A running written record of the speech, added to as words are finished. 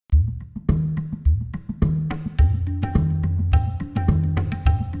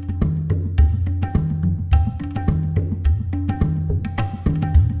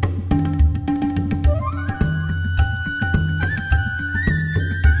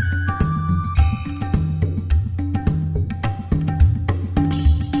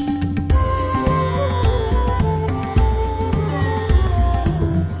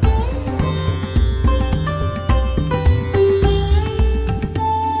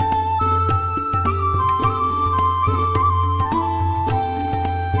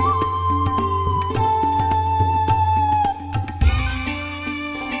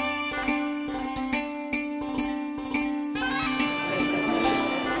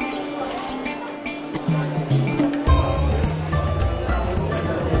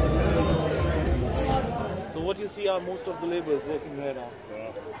are most of the laborers working here now.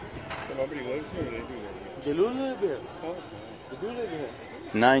 So nobody lives here, they do live here. They do live here. Oh, they do live here.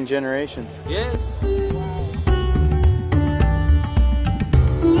 9 generations. Yes.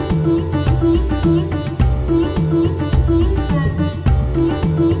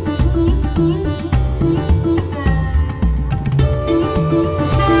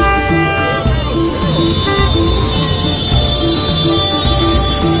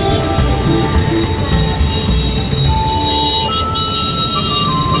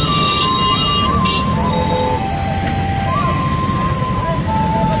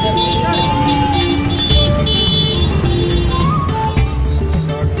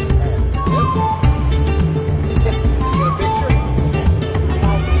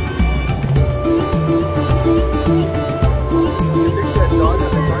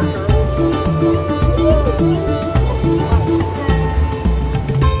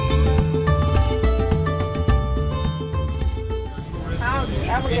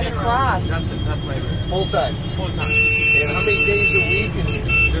 Full time. Full time. And how many days a week?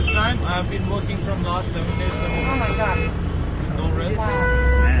 This time I've been working from last 7 days. Oh my God. No rest.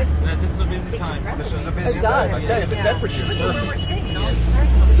 Wow. This is a busy time. This is a busy time. I tell you, the temperature's perfect.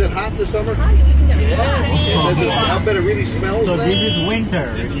 Yes. Is it hot in the summer? Yeah. I bet it really smells. So then? this is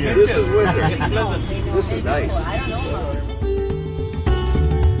winter. This is winter. It's pleasant. This is nice.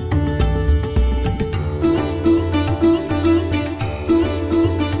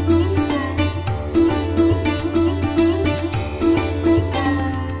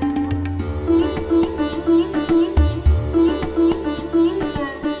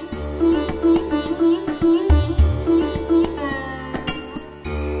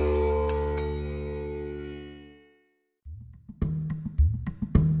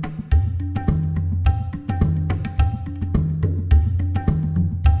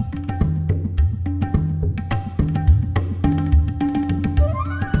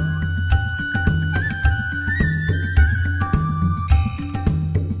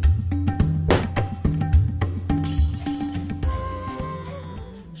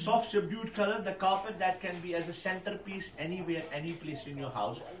 Soft subdued color, the carpet that can be as a centerpiece anywhere, any place in your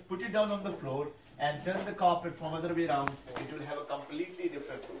house. Put it down on the floor and turn the carpet from other way around. It will have a completely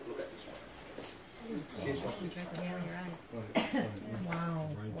different look. Look at this one. Wow.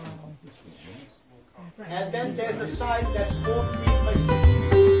 Wow. And then there's a side that's 4 feet by 6 feet.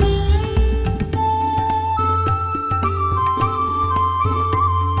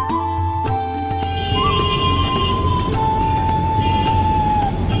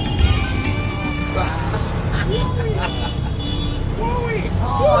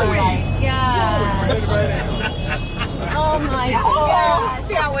 Oh my gosh.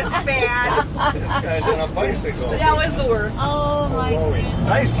 That was bad. This guy's on a bicycle. That was the worst. Oh my goodness.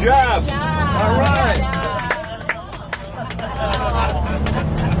 Nice job. All right.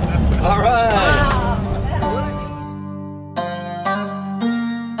 All right.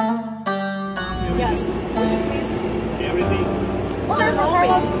 Yes. Everything. Well, there's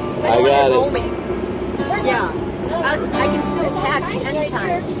Carlos. I got it. Yeah. I can still text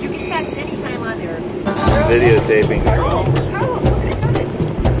anytime. You can text anytime on there. Videotaping. Carlos, look at it.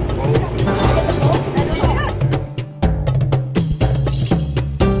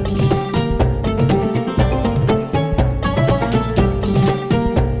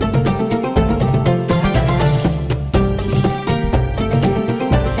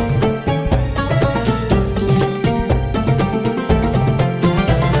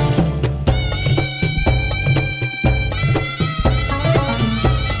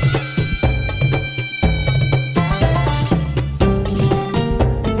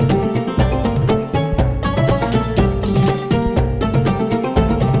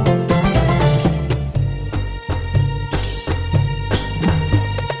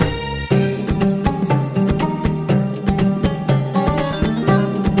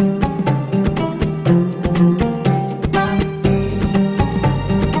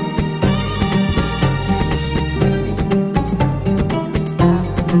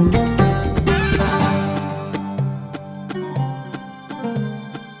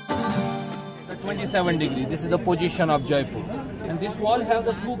 Degree. This is the position of Jaipur. And this wall has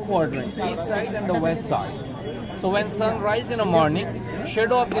the 2 quadrants, east side and the west side. So when sun rises in the morning,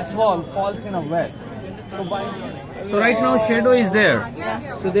 shadow of this wall falls in the west. So right now shadow is there.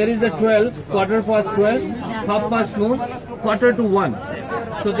 So there is the 12, quarter past 12, half past noon, quarter to 1.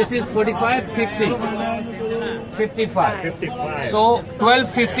 So this is 45, 50, 55. So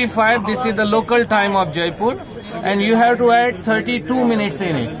 12:55, this is the local time of Jaipur. And you have to add 32 minutes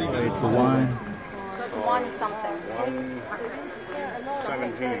in it. It's 1. One something. So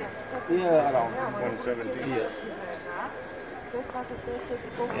 117. Yeah, around. 117. Yes.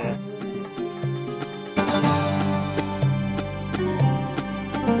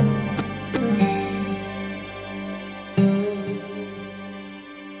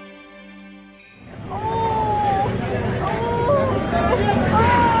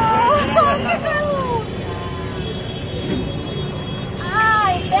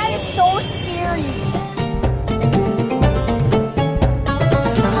 That is so scary.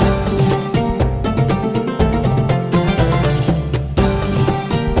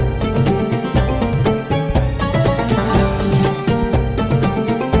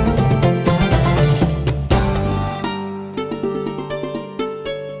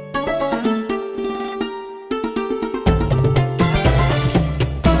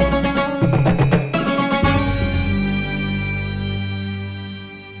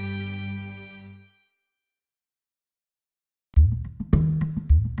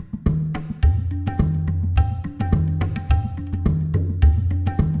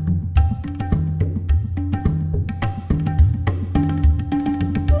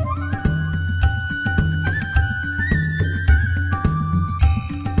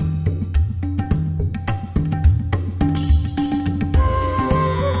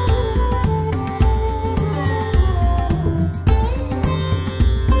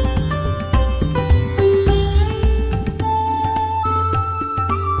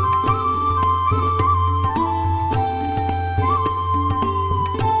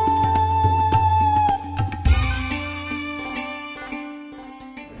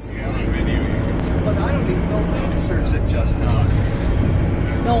 But I don't even know that serves it just now.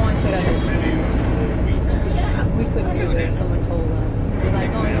 No one could understand. We couldn't do it if someone told us. We're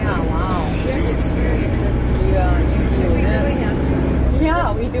like, oh yeah, wow. You have to experience it. Yeah, you do this.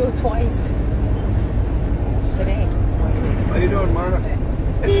 Yeah, we do it twice. Today. How you doing, Marta?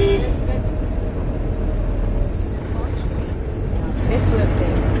 It's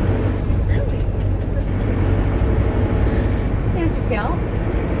lifting. Really? Can't you tell?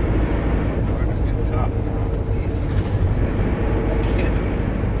 It's getting tough. I can't.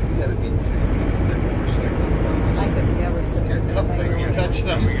 You gotta be 3 feet from that motorcycle in front of us. I could never sit Your there. cup might be touching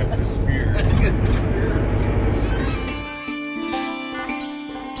on me. We got the spear. Get the spears.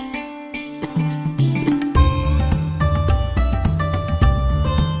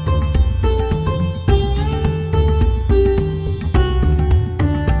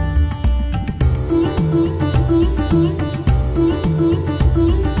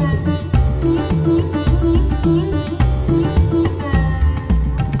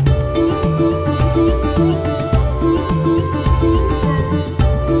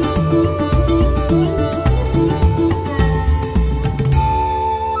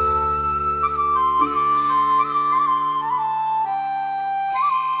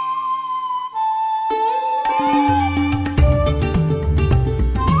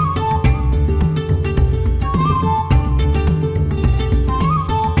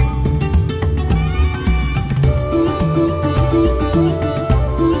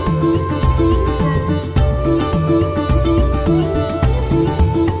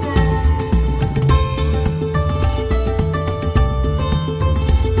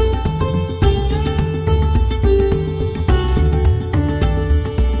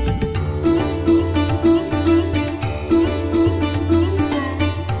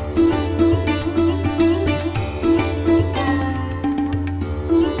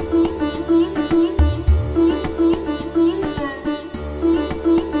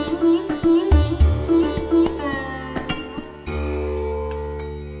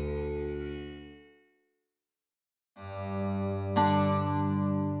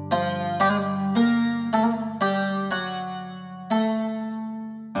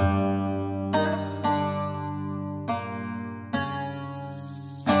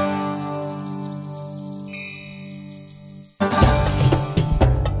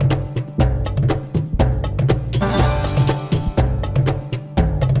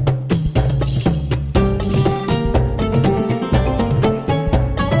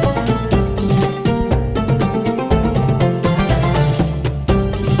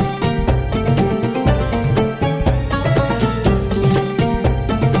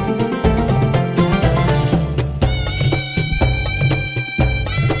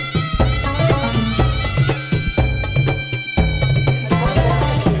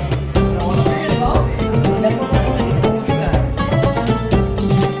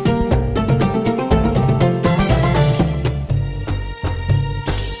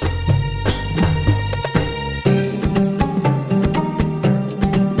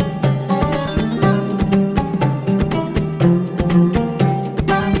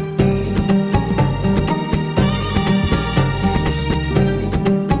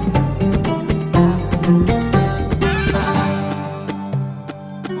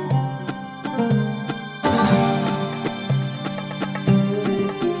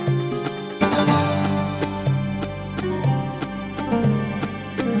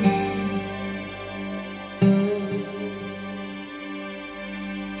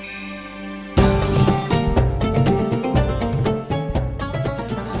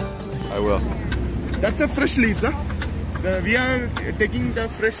 That's the fresh leaves, huh? We are taking the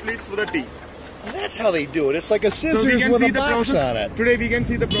fresh leaves for the tea. That's how they do it. It's like a So scissors we can with see a the box process. on it. Today we can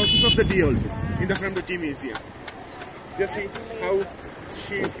see the process of the tea also from the tea museum. Just see how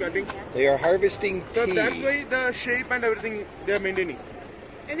she is cutting. They are harvesting tea. So that's why the shape and everything they are maintaining.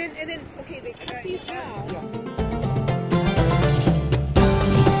 And then, okay, they cut these down.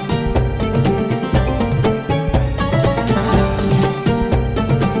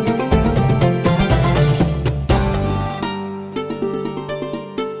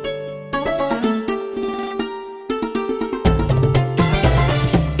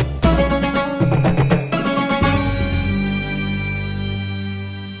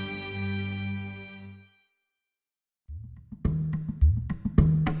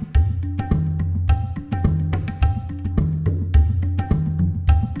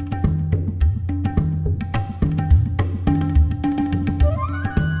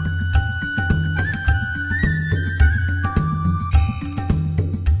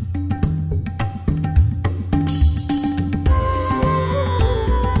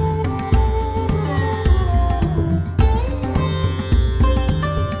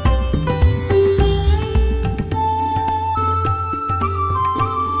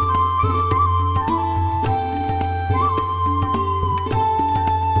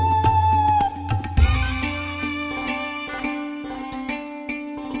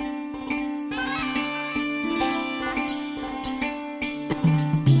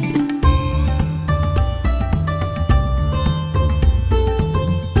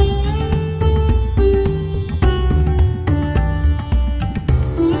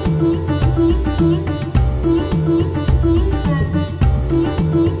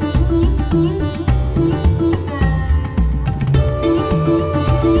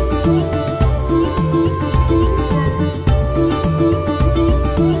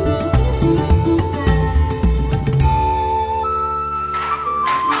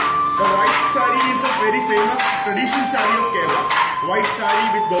 Traditional saree of Kerala. White saree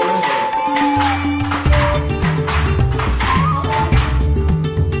with golden hair.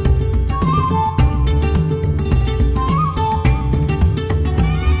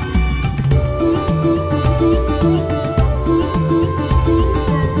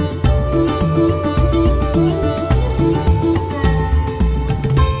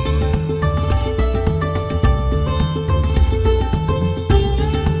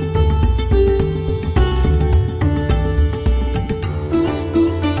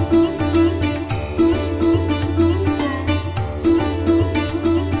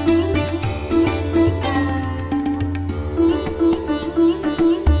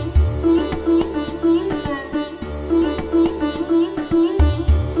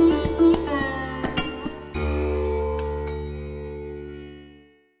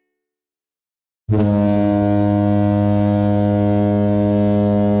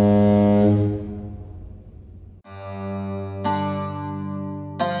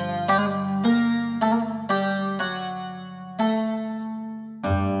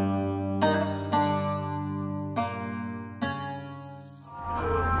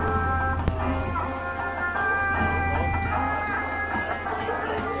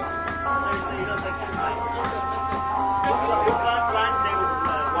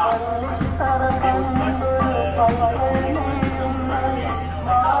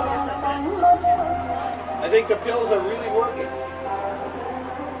 I think the pills are really working.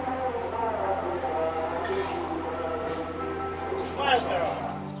 Smile, Carol.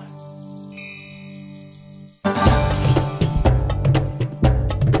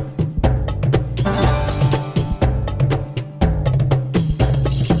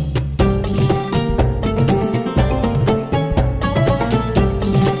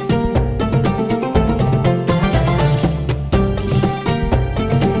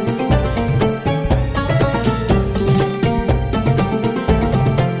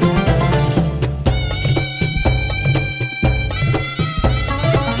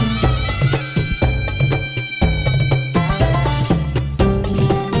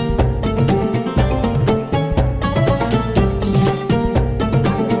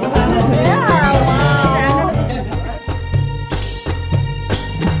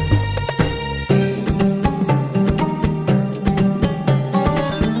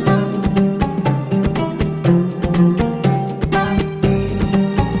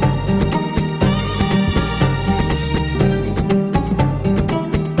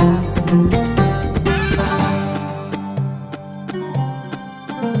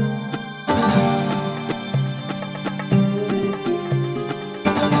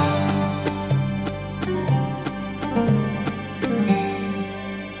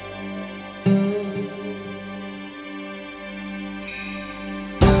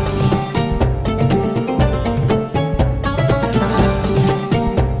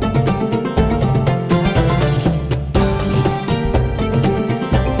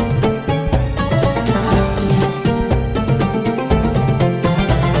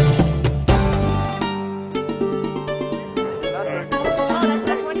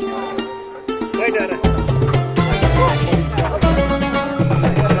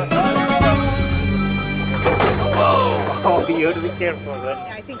 to be careful. Right?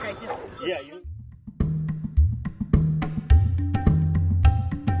 Yeah, I think I just. Yeah. You...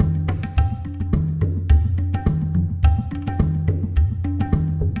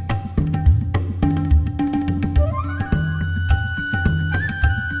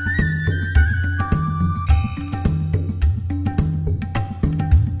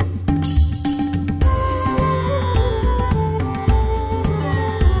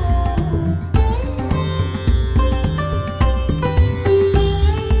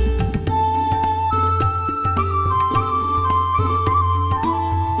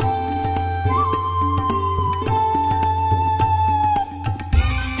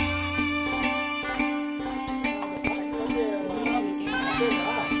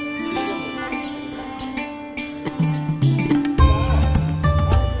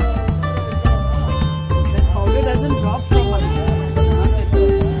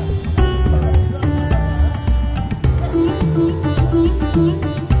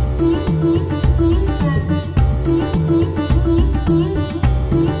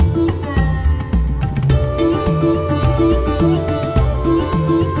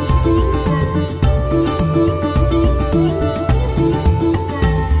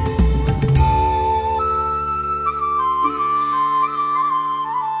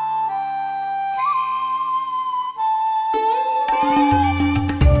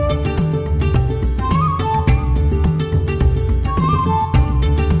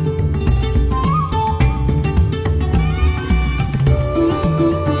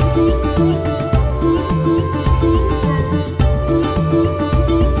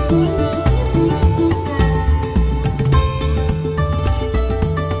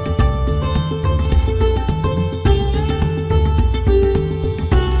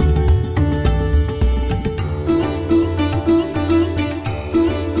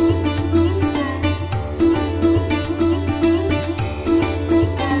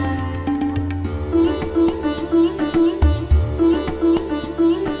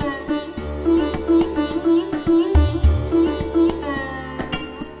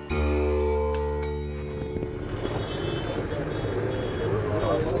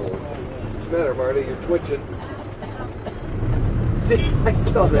 You're twitching. I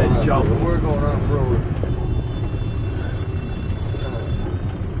saw that jump. We're going on forward.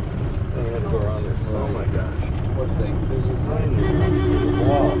 Oh my gosh. What thing? There's a sign there on the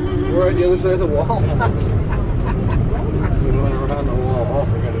wall. We're on the other side of the wall. We went around the wall.